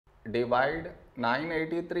divide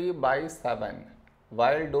 983 by 7.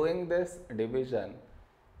 While doing this division,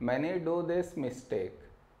 many do this mistake.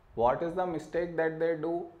 What is the mistake that they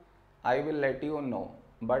do? I will let you know.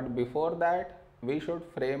 But before that, we should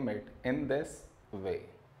frame it in this way.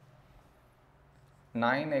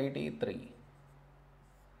 983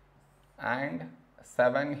 and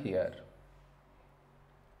 7 here.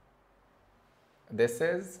 This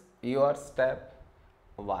is your step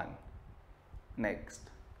 1. Next,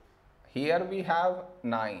 here we have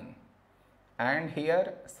 9 and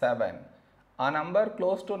here 7. A number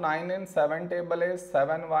close to 9 in 7 table is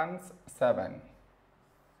 7 ones 7.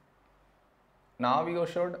 Now you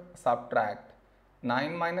should subtract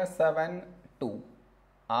 9 minus 7, 2.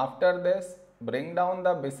 After this, bring down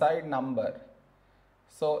the beside number.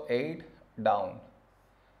 So 8 down.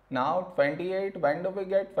 Now 28, when do we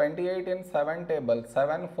get 28 in 7 table?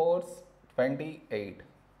 7 fours 28.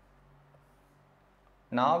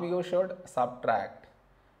 Now you should subtract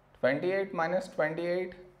 28 minus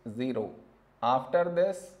 28, 0. After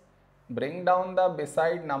this, bring down the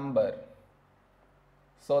beside number.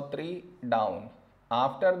 So 3 down.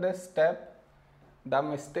 After this step, the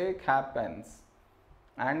mistake happens.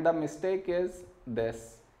 And the mistake is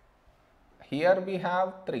this. Here we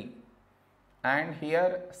have 3 and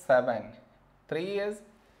here 7. 3 is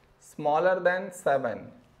smaller than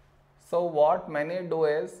 7. So what many do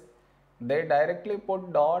is, they directly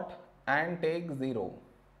put dot and take 0,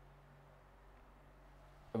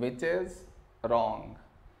 which is wrong.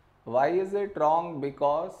 Why is it wrong?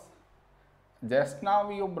 Because just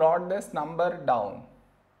now you brought this number down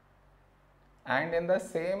and in the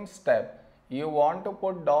same step you want to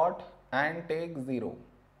put dot and take 0,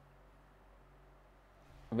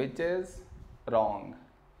 which is wrong.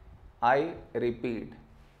 I repeat,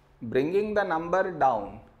 bringing the number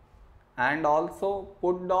down and also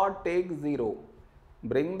put dot take 0,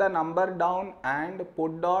 bring the number down and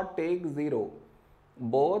put dot take 0,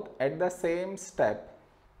 both at the same step,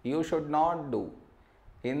 you should not do.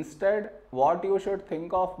 Instead, what you should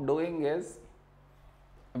think of doing is,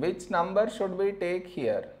 which number should we take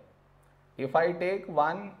here? If I take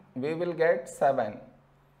 1, we will get 7,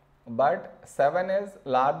 but 7 is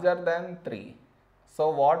larger than 3. So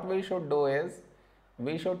what we should do is,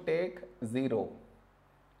 we should take 0.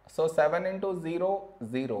 So 7 into 0,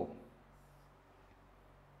 0.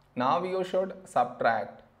 Now you should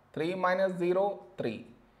subtract 3 minus 0, 3.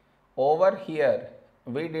 Over here,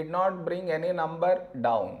 we did not bring any number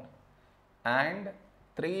down and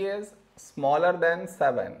 3 is smaller than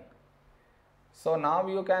 7. So now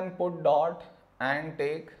you can put dot and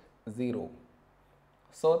take 0.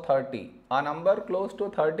 So 30. A number close to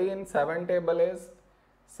 30 in 7 table is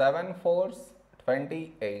 7 fours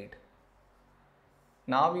 28.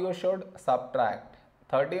 Now you should subtract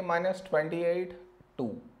 30 minus 28,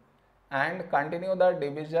 2. And continue the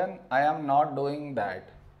division. I am not doing that.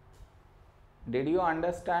 Did you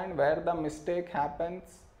understand where the mistake happens?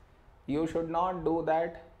 You should not do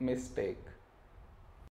that mistake.